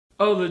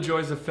Oh, the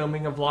joys of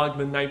filming a vlog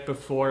the night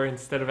before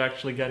instead of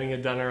actually getting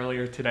it done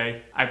earlier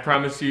today. I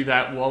promise you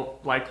that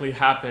won't likely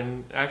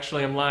happen.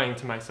 Actually, I'm lying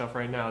to myself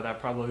right now. That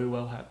probably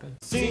will happen.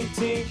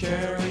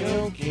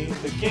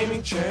 CTKaraoke, the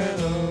gaming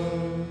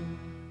channel.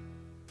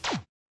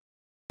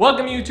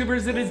 Welcome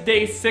YouTubers, it is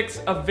day 6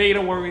 of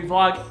VEDA where we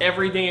vlog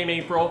every day in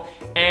April,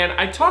 and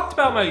I talked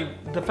about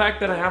the fact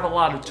that I have a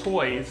lot of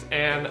toys,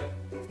 and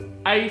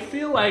I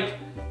feel like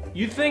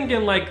you'd think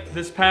in like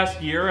this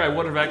past year I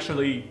would have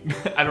actually,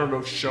 I don't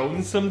know,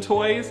 shown some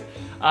toys.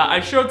 I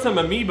showed some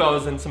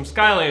Amiibos and some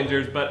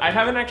Skylanders, but I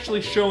haven't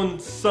actually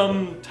shown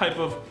some type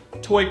of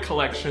toy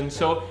collection,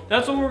 so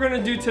that's what we're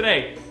gonna do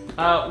today.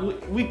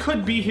 We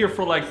could be here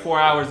for like 4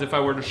 hours if I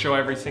were to show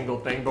every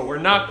single thing, but we're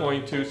not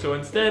going to, so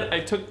instead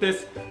I took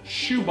this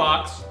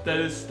shoebox that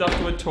is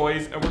stuffed with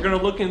toys and we're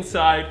gonna look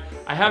inside.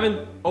 I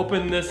haven't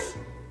opened this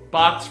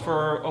box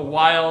for a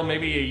while,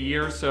 maybe a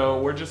year, so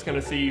we're just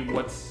gonna see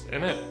what's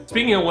in it.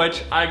 Speaking of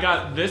which, I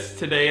got this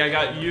today. I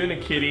got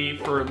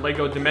Unikitty for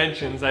Lego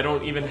Dimensions. I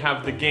don't even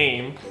have the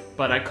game,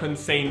 but I couldn't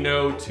say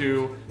no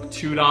to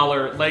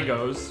 $2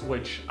 Legos,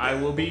 which I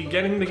will be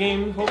getting the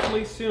game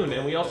hopefully soon.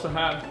 And we also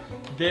have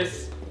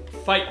this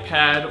Fight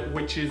Pad,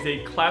 which is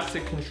a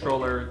classic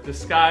controller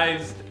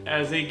disguised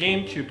as a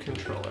GameCube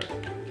controller.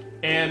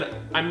 And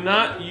I'm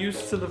not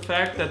used to the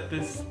fact that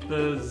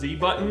the Z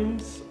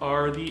buttons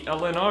are the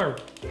L and R.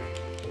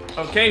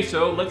 Okay,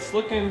 so let's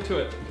look into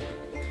it.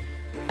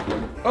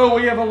 Oh,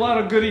 we have a lot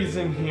of goodies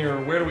in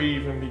here. Where do we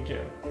even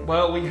begin?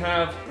 Well, we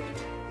have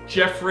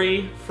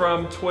Jeffrey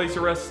from Toys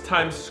R Us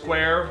Times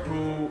Square,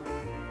 who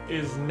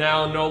is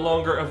now no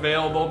longer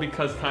available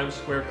because Times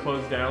Square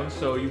closed down,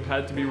 so you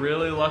had to be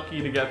really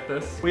lucky to get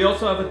this. We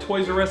also have a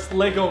Toys R Us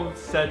Lego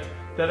set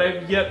that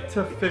I've yet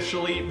to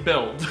officially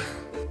build.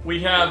 We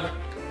have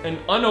an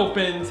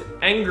unopened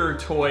Anger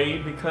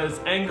toy because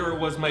Anger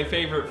was my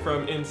favorite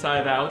from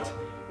Inside Out,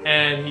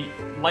 and he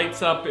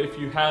lights up if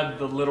you had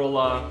the little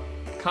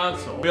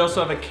console. We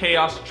also have a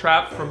Chaos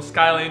Trap from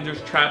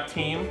Skylanders Trap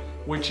Team,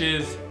 which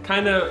is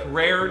kind of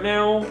rare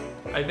now.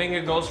 I think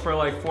it goes for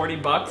like 40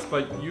 bucks,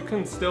 but you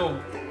can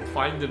still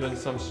find it in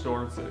some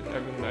stores. I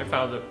mean, I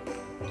found it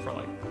for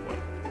like, what,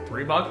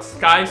 3 bucks?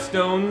 Sky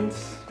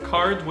Stones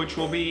card, which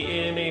will be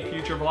in a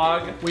future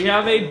vlog. We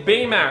have a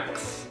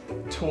Baymax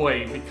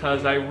toy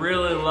because I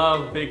really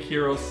love Big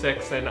Hero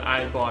 6 and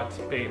I bought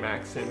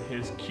Baymax in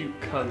his cute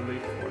cuddly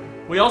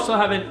form. We also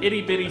have an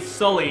itty bitty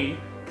Sully,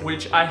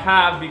 which I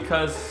have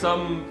because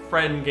some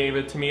friend gave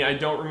it to me. I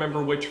don't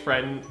remember which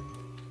friend.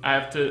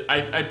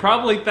 I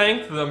probably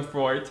thanked them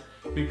for it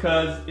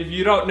because if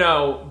you don't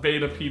know,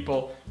 beta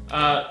people,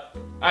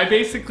 I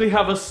basically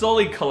have a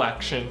Sully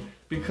collection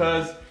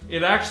because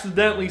it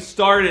accidentally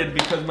started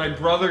because my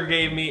brother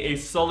gave me a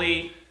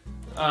Sully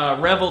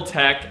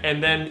Reveltech,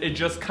 and then it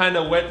just kind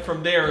of went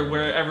from there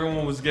where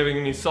everyone was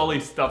giving me Sully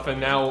stuff, and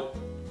now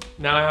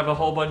I have a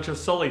whole bunch of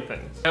Sully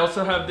things. I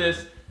also have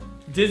this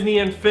Disney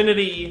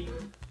Infinity,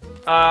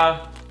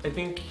 I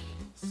think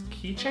it's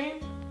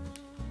keychain?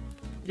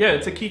 Yeah,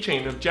 it's a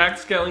keychain of Jack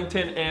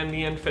Skellington and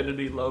the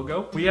Infinity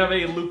logo. We have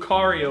a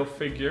Lucario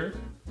figure.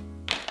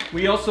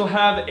 We also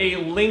have a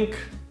Link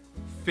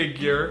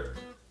figure.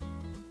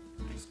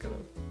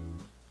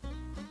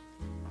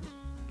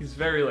 He's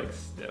very like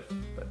stiff,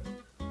 but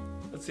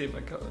let's see if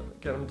I can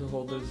get him to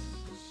hold his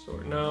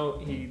sword. No,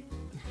 he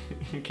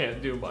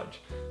can't do much.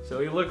 So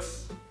he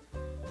looks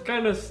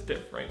kind of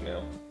stiff right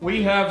now.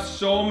 We have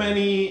so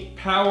many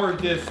power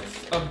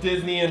discs of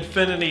Disney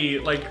Infinity,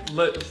 like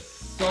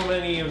so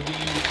many of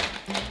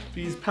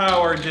these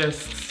power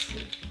discs.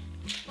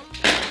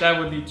 That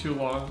would be too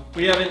long.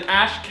 We have an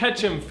Ash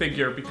Ketchum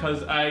figure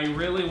because I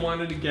really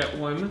wanted to get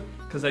one,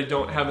 because I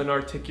don't have an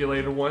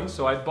articulated one,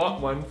 so I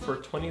bought one for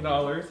 $20.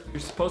 You're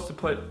supposed to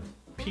put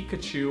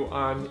Pikachu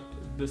on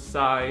the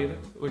side,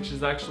 which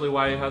is actually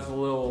why it has a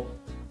little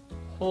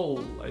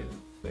hole, I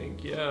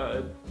think. Yeah,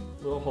 a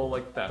little hole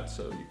like that,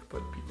 so you can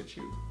put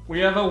Pikachu. We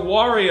have a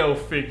Wario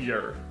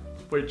figure,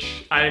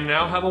 which I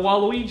now have a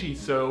Waluigi,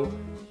 so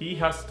he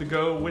has to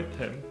go with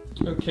him.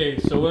 Okay,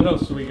 so what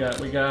else do we got?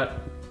 We got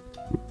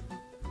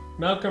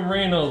Malcolm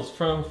Reynolds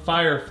from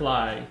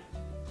Firefly.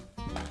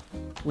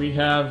 We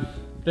have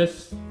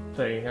this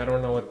thing, I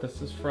don't know what this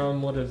is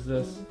from. What is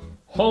this?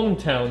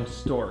 Hometown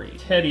Story.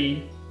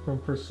 Teddy from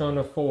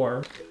Persona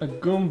 4. A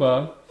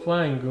Goomba,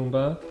 flying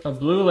Goomba. A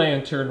Blue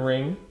Lantern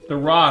ring. The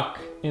Rock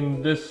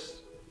in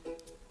this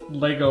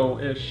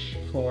Lego-ish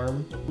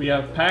form. We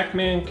have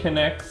Pac-Man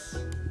Connects.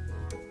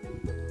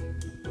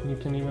 You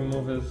can even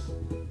move his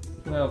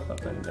mouth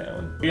up and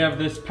down. We have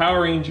this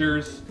Power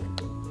Rangers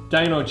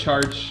Dino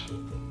Charge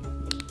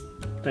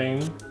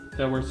thing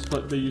that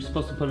you're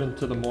supposed to put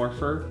into the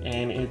morpher,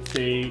 and it's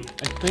a,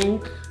 I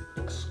think,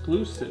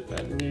 exclusive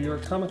at New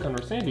York Comic Con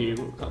or San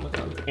Diego Comic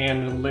Con.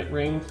 And a lit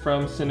ring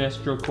from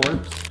Sinestro Corps,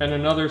 and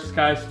another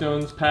Sky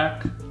Stones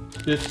pack.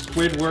 This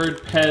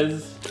Squidward,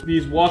 Pez,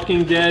 these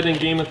Walking Dead and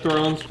Game of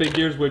Thrones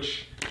figures,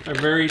 which are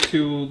very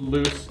too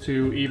loose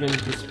to even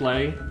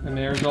display. And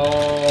there's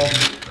all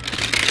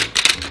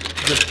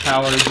the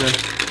power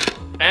discs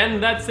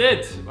And that's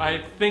it.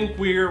 I think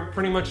we're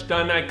pretty much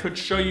done. I could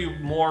show you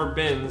more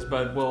bins,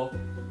 but we'll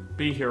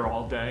be here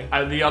all day.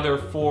 The other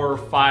 4 or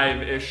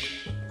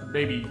 5-ish,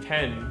 maybe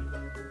 10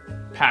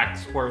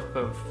 packs worth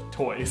of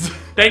toys.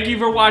 Thank you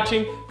for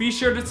watching. Be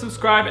sure to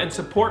subscribe and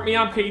support me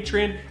on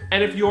Patreon.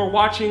 And if you're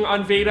watching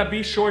on VEDA,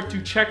 be sure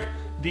to check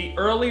the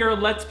earlier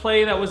Let's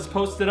Play that was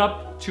posted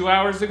up 2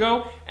 hours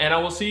ago. And I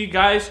will see you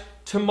guys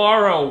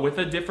tomorrow with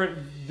a different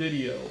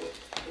video.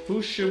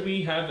 Who should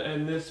we have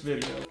in this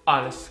video?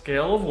 On a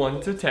scale of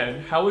 1 to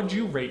 10, how would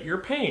you rate your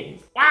pain?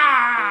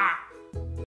 Wow!